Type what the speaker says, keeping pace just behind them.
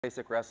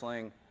Basic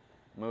wrestling,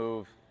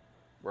 move,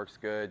 works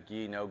good,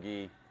 gi, no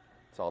gi,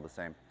 it's all the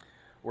same.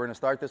 We're gonna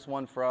start this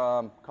one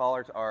from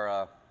collar to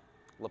our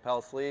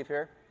lapel sleeve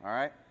here, all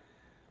right?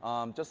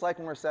 Just like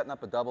when we're setting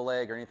up a double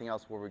leg or anything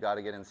else where we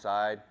gotta get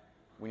inside,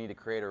 we need to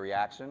create a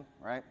reaction,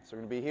 right? So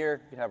we're gonna be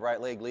here, you can have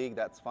right leg lead,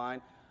 that's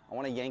fine. I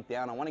wanna yank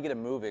down, I wanna get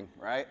him moving,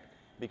 right?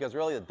 Because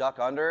really the duck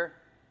under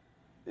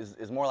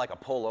is more like a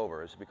pull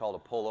over. It should be called a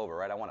pull over,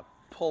 right? I wanna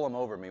pull him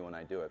over me when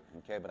I do it,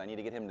 okay? But I need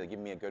to get him to give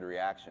me a good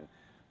reaction.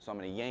 So I'm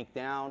going to yank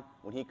down.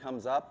 When he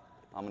comes up,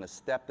 I'm going to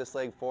step this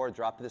leg forward,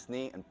 drop this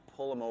knee, and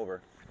pull him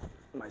over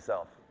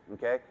myself,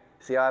 okay?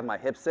 See how I have my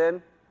hips in,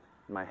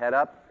 my head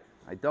up?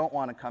 I don't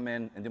want to come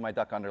in and do my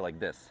duck under like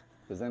this,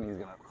 because then he's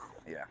going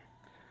to, yeah.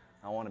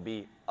 I want to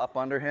be up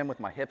under him with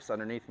my hips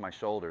underneath my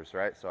shoulders,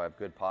 right? So I have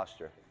good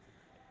posture.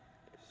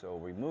 So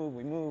we move,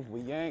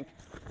 we yank,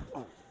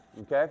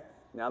 okay?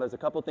 Now there's a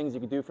couple things you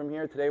can do from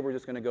here. Today we're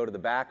just going to go to the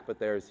back, but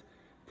there's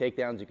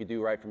takedowns you could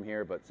do right from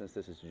here, but since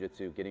this is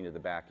jiu-jitsu, getting to the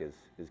back is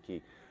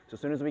key. So as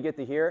soon as we get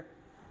to here,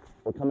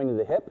 we're coming to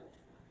the hip,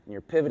 and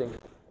you're pivoting.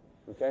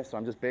 Okay, so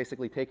I'm just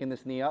basically taking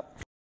this knee up.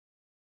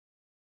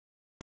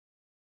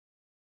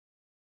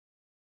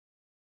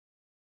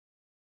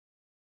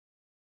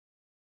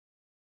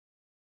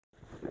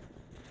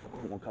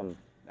 And we'll come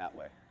that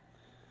way.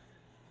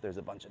 There's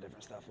a bunch of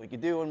different stuff we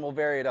could do, and we'll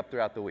vary it up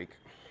throughout the week.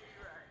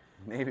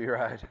 Maybe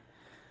ride,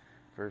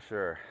 for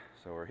sure.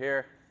 So we're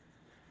here.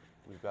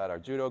 We've got our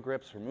judo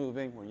grips, we're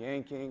moving, we're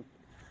yanking,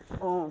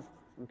 boom,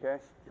 okay,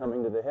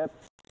 coming to the hip,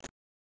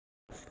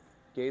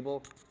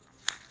 gable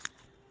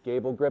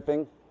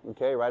gripping,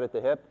 okay, right at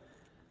the hip,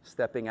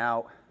 stepping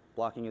out,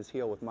 blocking his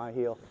heel with my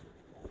heel,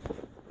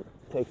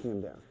 taking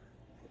him down.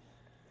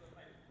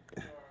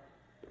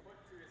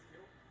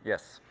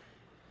 Yes.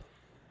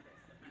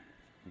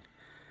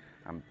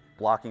 I'm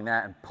blocking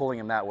that and pulling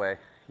him that way.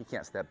 He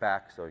can't step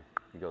back, so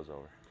he goes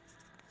over.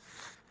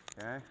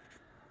 Okay,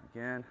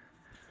 again.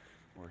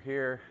 We're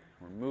here,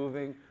 we're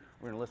moving,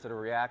 we're going to elicit a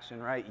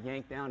reaction, right?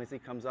 Yank down as he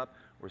comes up.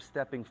 We're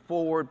stepping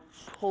forward,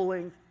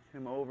 pulling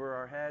him over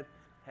our head,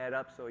 head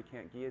up so he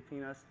can't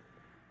guillotine us.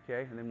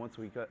 Okay, and then once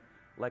we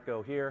let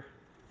go here,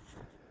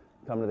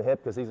 come to the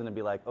hip because he's going to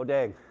be like, oh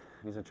dang,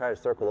 he's going to try to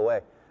circle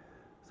away.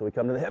 So we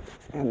come to the hip,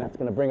 and that's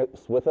going to bring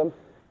us with him.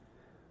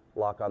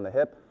 Lock on the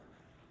hip,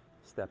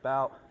 step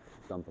out,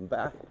 dump him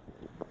back,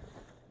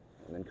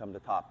 and then come to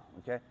top,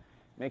 okay?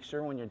 Make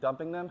sure when you're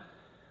dumping them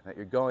that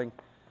you're going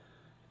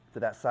to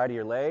that side of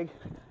your leg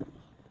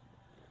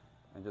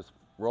and just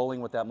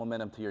rolling with that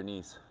momentum to your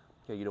knees.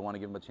 Okay, you don't want to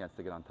give them a chance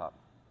to get on top.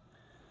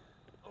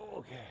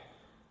 Okay.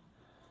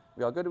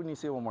 We all good? When you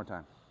see it one more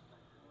time?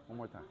 One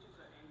more time.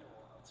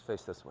 Let's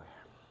face this way.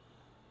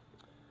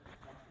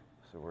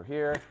 So we're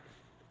here,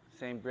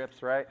 same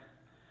grips, right?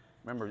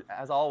 Remember,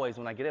 as always,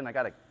 when I get in, I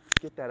got to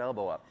get that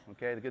elbow up,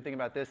 okay? The good thing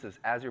about this is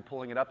as you're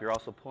pulling it up, you're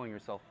also pulling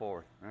yourself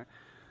forward, right?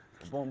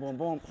 So boom, boom,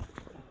 boom.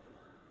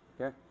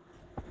 Okay,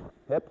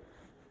 hip.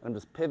 I'm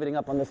just pivoting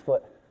up on this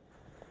foot.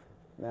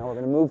 Now we're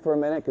going to move for a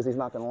minute because he's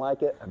not going to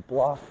like it. I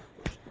block.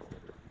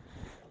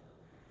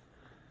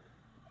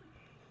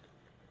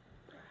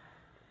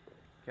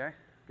 Okay,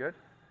 good,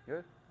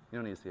 good. You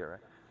don't need to see it, right?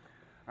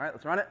 All right,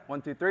 let's run it.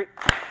 1, 2, 3.